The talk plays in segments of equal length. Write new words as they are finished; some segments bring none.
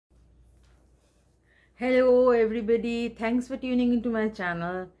Hello everybody, thanks for tuning into my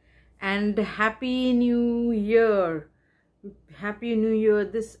channel and happy new year. Happy new year.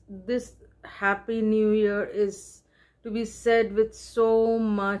 This happy new year is to be said with so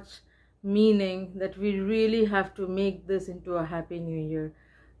much meaning that we really have to make this into a happy new year.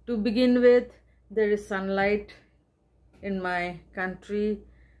 To begin with, there is sunlight in my country.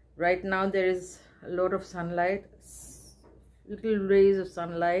 Right now there is a lot of sunlight, little rays of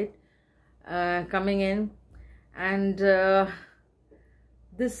sunlight coming in, and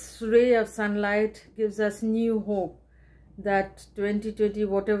this ray of sunlight gives us new hope that 2020,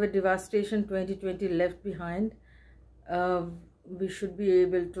 whatever devastation 2020 left behind, we should be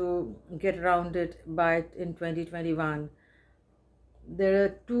able to get around it in 2021. There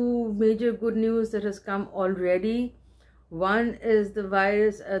are two major good news that has come already. One is the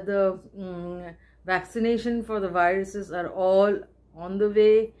virus, vaccination for the viruses are all on the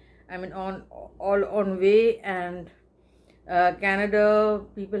way. I mean, all on way, and Canada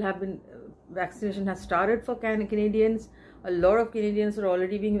people have been vaccination has started for Canadians. A lot of Canadians are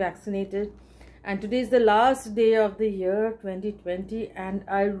already being vaccinated, and today is the last day of the year 2020, and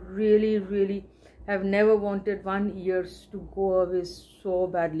I really have never wanted 1 year to go away so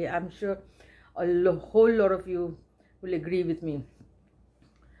badly. I'm sure a whole lot of you will agree with me.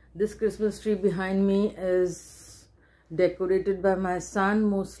 This Christmas tree behind me is decorated by my son.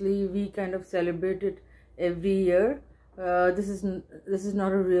 Mostly we kind of celebrate it every year. This is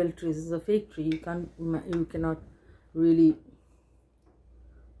not a real tree. This is a fake tree. You cannot really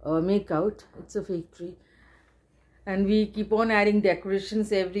make out. It's a fake tree, and we keep on adding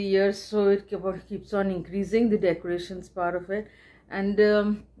decorations every year, so it keeps on increasing the decorations part of it. And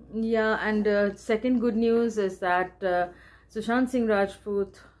second good news is that Sushant Singh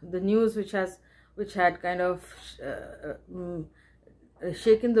Rajput, the news which had kind of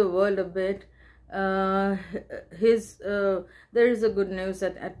shaken the world a bit, there is a good news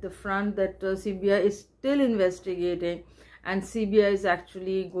at the front that CBI is still investigating, and CBI is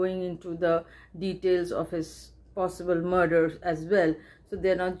actually going into the details of his possible murders as well. So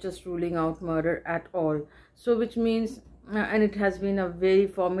they're not just ruling out murder at all. So which means, and it has been a very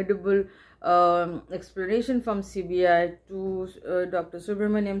formidable explanation from CBI to Dr.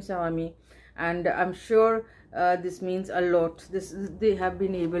 Subramaniam Swamy, and I'm sure this means a lot. They have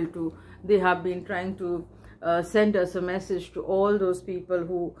been trying to send us a message to all those people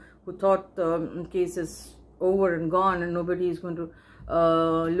who thought the case is over and gone and nobody is going to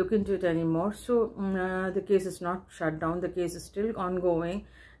look into it anymore. So the case is not shut down. The case is still ongoing,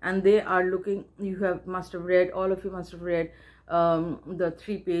 and they are looking. All of you must have read the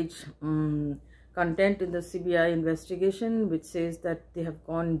 3-page content in the CBI investigation, which says that they have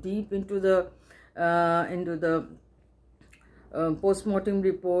gone deep into the post-mortem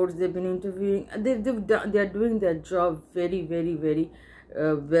reports. They've been interviewing. They are doing their job very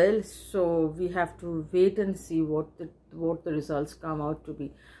well. So we have to wait and see what the results come out to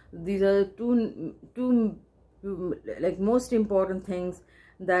be. These are two like most important things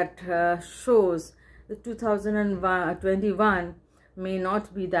that shows that 2021 may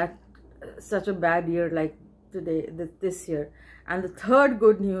not be such a bad year like this year. And the third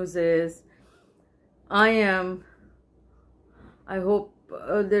good news is I hope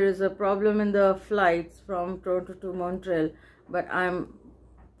there is a problem in the flights from Toronto to Montreal, but I'm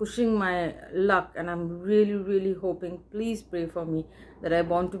pushing my luck, and I'm really hoping, please pray for me, that I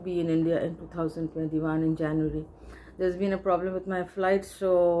want to be in India in 2021 in January. There's been a problem with my flight,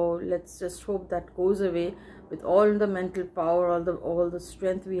 so let's just hope that goes away. With all the mental power, all the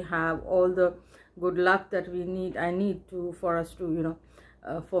strength we have, all the good luck that we need,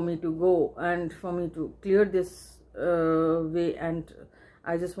 for me to go and for me to clear this way. And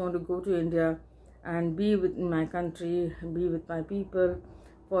I just want to go to India and be with my country, be with my people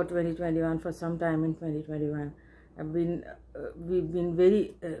for 2021, for some time in 2021.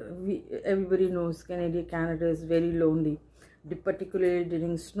 Everybody knows Canada is very lonely, particularly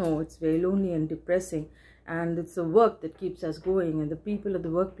during snow. It's very lonely and depressing, and it's the work that keeps us going and the people at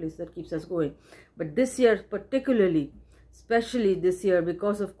the workplace that keeps us going. But this year especially this year,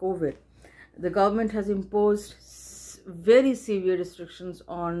 because of COVID, the government has imposed very severe restrictions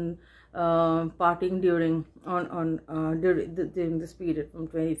on partying during this period from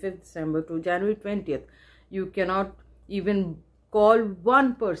 25th December to January 20th. You cannot even call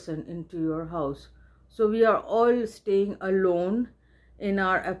one person into your house. So we are all staying alone in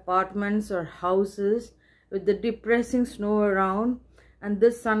our apartments or houses with the depressing snow around, and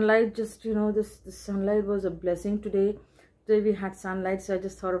this sunlight, just this sunlight was a blessing today. Today we had sunlight, so I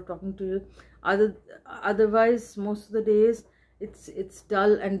just thought of talking to you. Otherwise, most of the days it's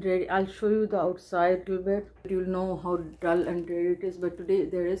dull and dreary. I'll show you the outside a little bit. You'll know how dull and dreary it is. But today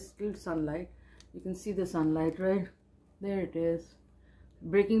there is still sunlight. You can see the sunlight, right? There it is,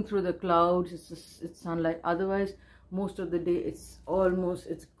 breaking through the clouds. It's sunlight. Otherwise, most of the day it's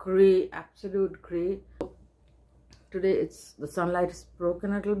gray, absolute gray. Today the sunlight is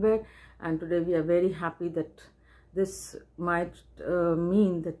broken a little bit, and today we are very happy that this might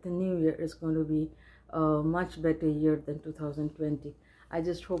mean that the new year is going to be a much better year than 2020. I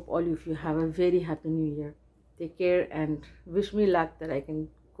just hope all of you have a very happy new year. Take care and wish me luck that I can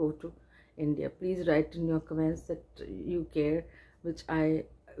go to India. Please write in your comments that you care,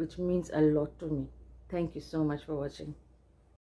 which means a lot to me. Thank you so much for watching.